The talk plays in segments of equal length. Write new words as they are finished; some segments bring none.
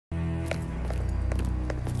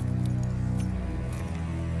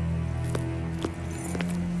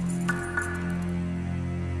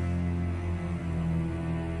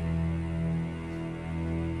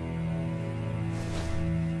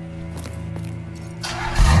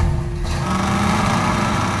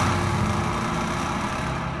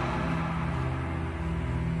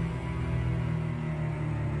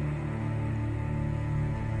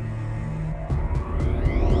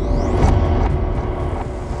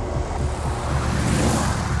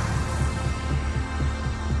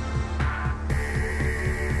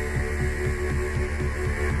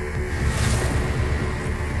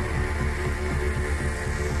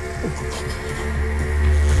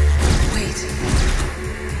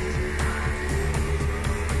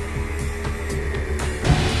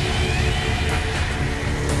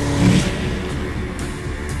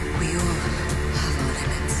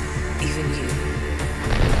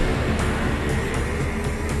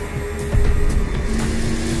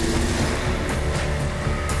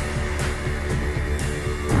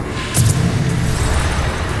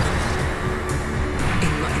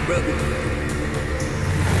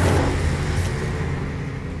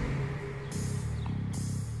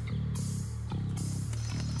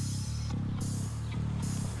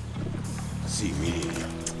see me, did you?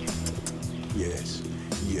 Yes,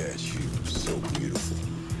 yes, she was so beautiful.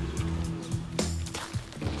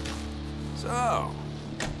 So,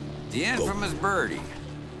 the infamous Birdie.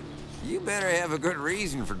 You better have a good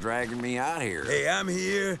reason for dragging me out here. Hey, I'm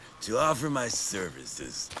here to offer my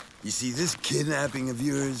services. You see, this kidnapping of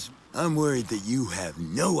yours, I'm worried that you have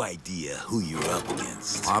no idea who you're up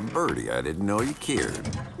against. I'm Birdie. I didn't know you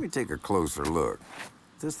cared. Let me take a closer look.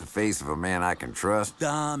 Is this the face of a man I can trust?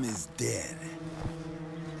 Dom is dead.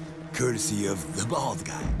 Courtesy of the bald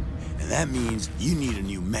guy. And that means you need a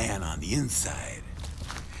new man on the inside.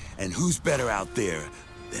 And who's better out there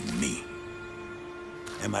than me?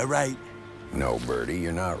 Am I right? No, Birdie,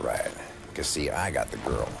 you're not right. Because, see, I got the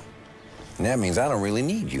girl. And that means I don't really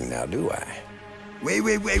need you now, do I?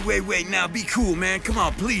 Wait. Now, be cool, man. Come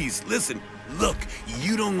on, please. Listen. Look,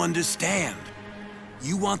 you don't understand.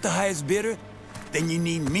 You want the highest bidder? Then you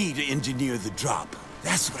need me to engineer the drop.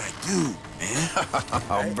 That's what I do, man.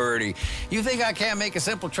 Oh, Birdie, you think I can't make a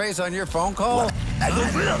simple trace on your phone call?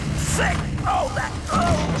 Sick.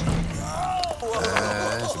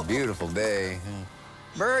 It's a beautiful day.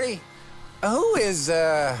 Birdie, who is,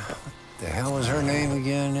 the hell was her name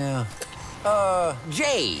again now?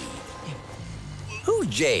 Jade. Who's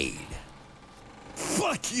Jade?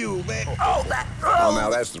 Fuck you, man. Oh, now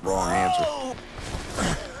that's the wrong answer.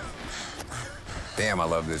 Damn, I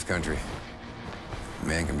love this country. A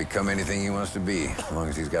man can become anything he wants to be, as long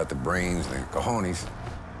as he's got the brains and the cojones.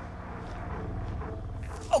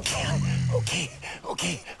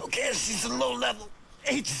 Okay, she's a low-level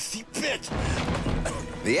agency bitch.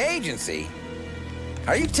 The agency?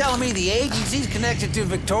 Are you telling me the agency's connected to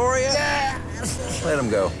Victoria? Yeah. Let him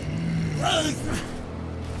go.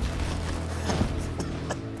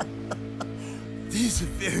 These are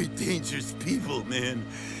very dangerous people, man.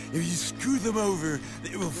 If you screw them over,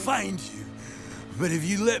 they will find you. But if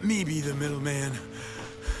you let me be the middleman...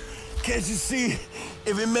 Can't you see?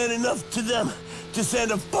 If it meant enough to them to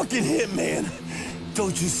send a fucking hitman,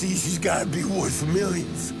 don't you see she's gotta be worth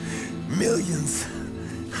millions? Millions.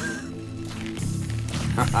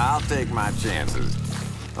 I'll take my chances.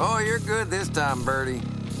 Oh, you're good this time, Birdie.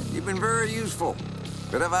 You've been very useful.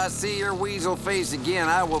 But if I see your weasel face again,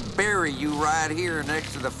 I will bury you right here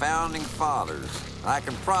next to the Founding Fathers. I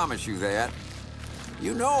can promise you that.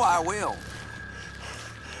 You know I will.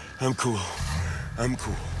 I'm cool.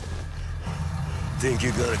 Think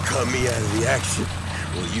you're gonna cut me out of the action?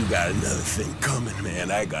 Well, you got another thing coming,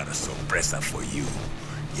 man. I got a sorpresa for you.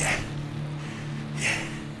 Yeah.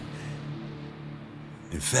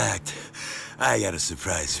 In fact, I got a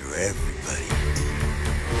surprise for everybody.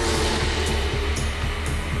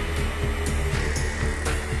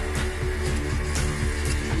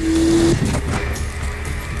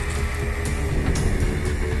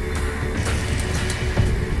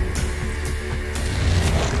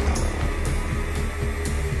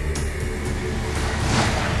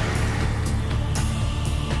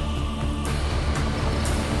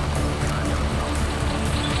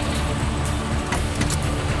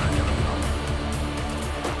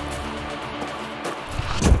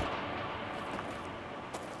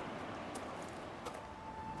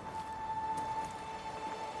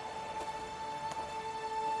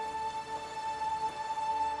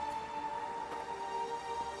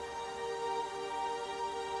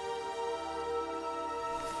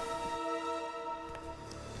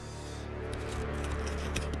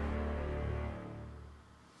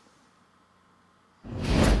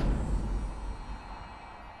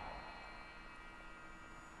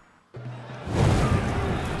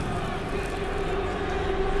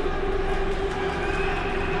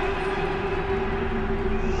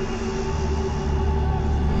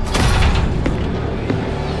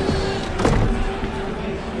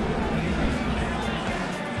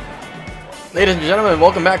 Ladies and gentlemen,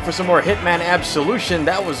 welcome back for some more Hitman Absolution.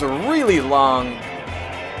 That was a really long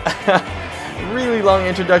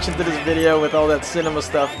introduction to this video with all that cinema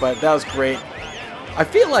stuff, but that was great. I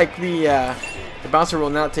feel like the bouncer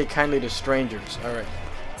will not take kindly to strangers. Alright.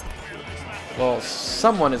 Well,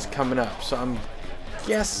 someone is coming up, so I'm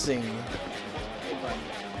guessing...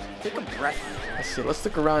 Take a breath. Let's see, let's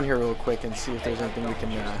look around here real quick and see if there's anything we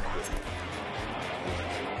can...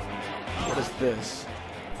 What is this?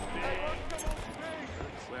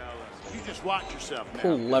 Just watch yourself, man.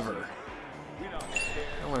 Pull lever.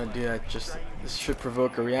 I don't want to do that. Just this should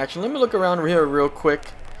provoke a reaction. Let me look around here real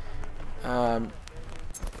quick. Alright,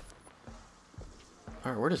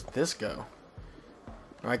 where does this go?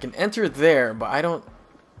 I can enter there, but I don't...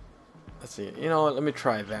 Let's see. You know what? Let me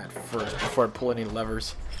try that first before I pull any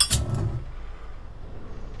levers.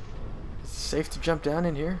 Is it safe to jump down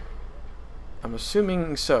in here? I'm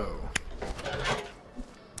assuming so.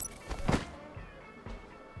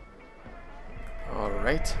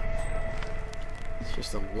 right? It's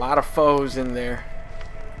just a lot of foes in there.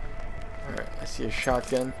 Alright, I see a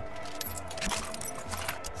shotgun.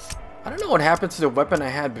 I don't know what happened to the weapon I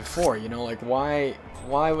had before, you know, like why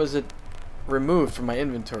was it removed from my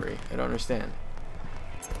inventory? I don't understand.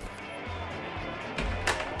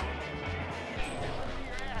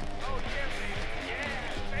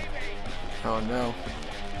 Oh no.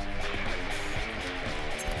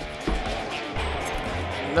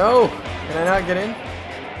 No! Can I not get in?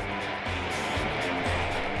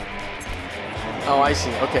 Oh, I see.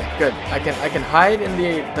 Okay, good. I can hide in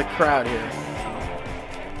the crowd here.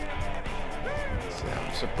 So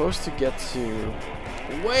I'm supposed to get to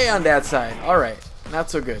way on that side. All right, not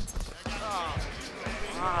so good.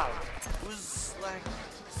 Wow, it was like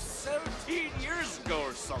 17 years ago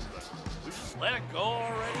or something. We just let it go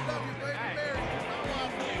already.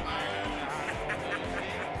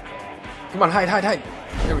 Come on, hide, hide, hide.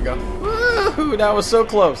 There we go. Woohoo! That was so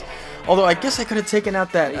close. Although I guess I could have taken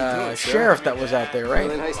out that sheriff that was out there, right?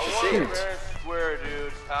 Really nice to see you. Square,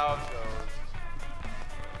 dude. How it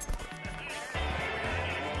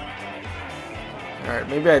goes. Alright,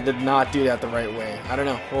 maybe I did not do that the right way. I don't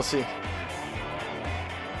know. We'll see.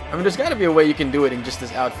 I mean, there's got to be a way you can do it in just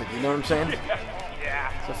this outfit. You know what I'm saying?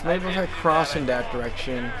 Yeah. So if maybe if I cross in that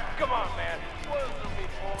direction. Come on, man.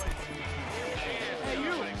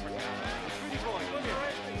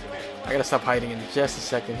 I gotta stop hiding in just a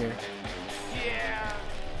second here. Yeah.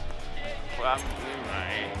 Probably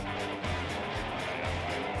right.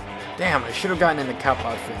 Damn, I should have gotten in the cop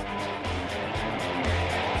outfit.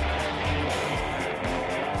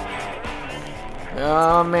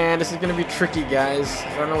 Oh man, this is gonna be tricky, guys.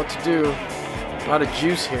 I don't know what to do. A lot of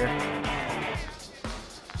juice here.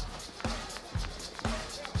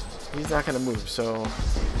 He's not gonna move, so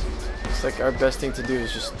it's like our best thing to do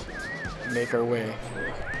is just make our way.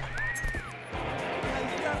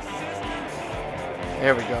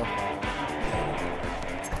 There we go.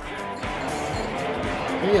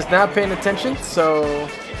 He is not paying attention, so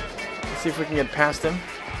let's see if we can get past him.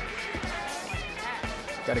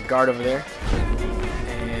 Got a guard over there.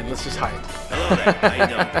 And let's just hide. Hello there. How you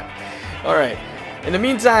doing? Alright. In the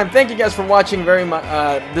meantime, thank you guys for watching very much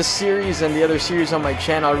this series and the other series on my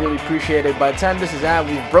channel. I really appreciate it. By the time this is out,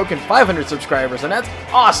 we've broken 500 subscribers, and that's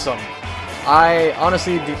awesome! I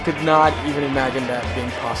honestly could not even imagine that being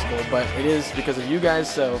possible, but it is because of you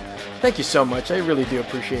guys, so thank you so much. I really do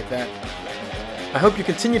appreciate that. I hope you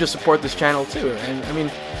continue to support this channel too, and I mean,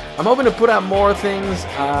 I'm hoping to put out more things.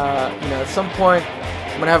 You know, at some point,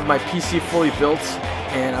 I'm gonna have my PC fully built,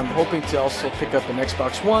 and I'm hoping to also pick up an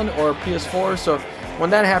Xbox One or a PS4. So when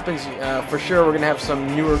that happens, for sure, we're gonna have some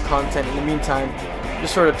newer content. In the meantime,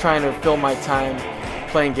 just sort of trying to fill my time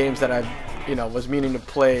playing games that I, you know, was meaning to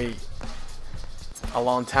play a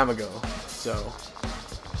long time ago. So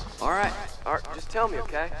All right, just tell me,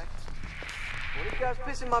 okay? What are you guys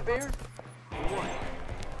pissing my beer?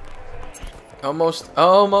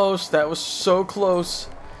 almost, that was so close.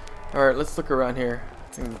 All right, let's look around here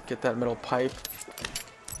and get that metal pipe.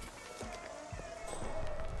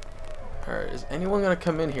 All right, is anyone gonna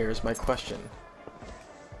come in here is my question.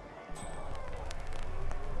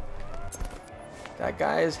 That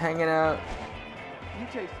guy is hanging out.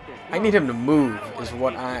 I need him to move is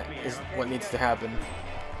what needs to happen.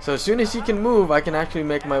 So as soon as he can move, I can actually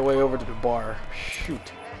make my way over to the bar.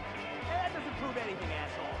 Shoot.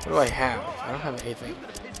 What do I have? I don't have anything.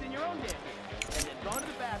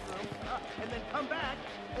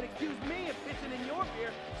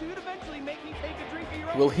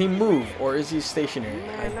 Will he move or is he stationary?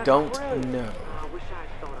 I don't know.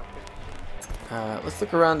 Let's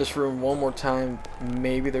look around this room one more time.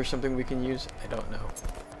 Maybe there's something we can use. I don't know.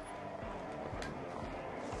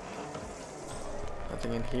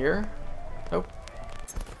 Nothing in here. Nope.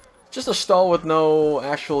 Just a stall with no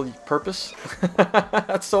actual purpose.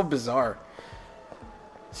 That's so bizarre.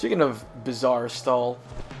 Speaking of bizarre stall,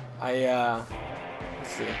 let's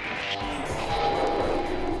see.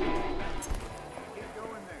 Get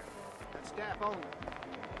going there. That's staff only.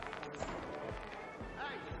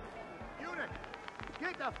 Hey, unit,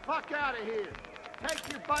 get the fuck out of here. Take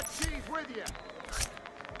your butt cheese with you.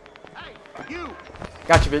 Hey, you.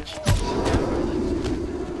 Gotcha, bitch.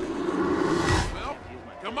 Well,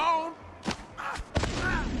 come on.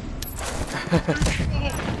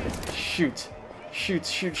 Shoot. Shoot,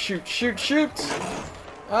 shoot, shoot, shoot, shoot!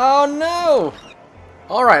 Oh no!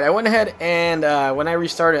 Alright, I went ahead and when I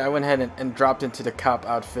restarted, I went ahead and dropped into the cop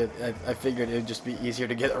outfit. I figured it would just be easier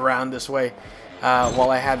to get around this way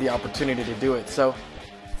while I had the opportunity to do it. So,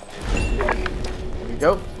 here we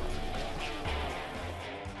go.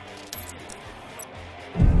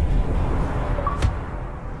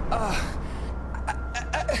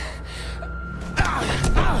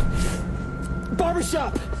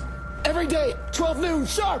 Barbershop! Every day, 12 noon,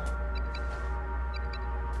 sharp!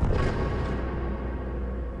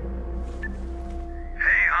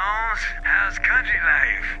 Hey, Holmes. How's country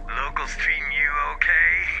life? Locals treating you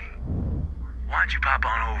okay? Why don't you pop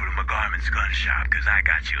on over to McGarman's gun shop, because I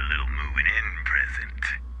got you a little moving in present.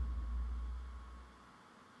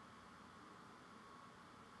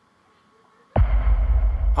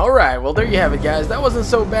 Alright, well there you have it, guys. That wasn't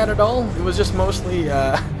so bad at all. It was just mostly,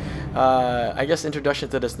 I guess, introduction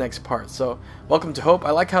to this next part. So, welcome to Hope.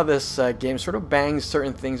 I like how this game sort of bangs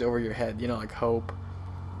certain things over your head. You know, like hope,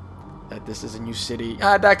 that this is a new city,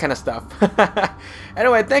 that kind of stuff.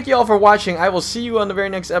 Anyway, thank you all for watching. I will see you on the very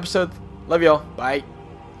next episode. Love y'all. Bye.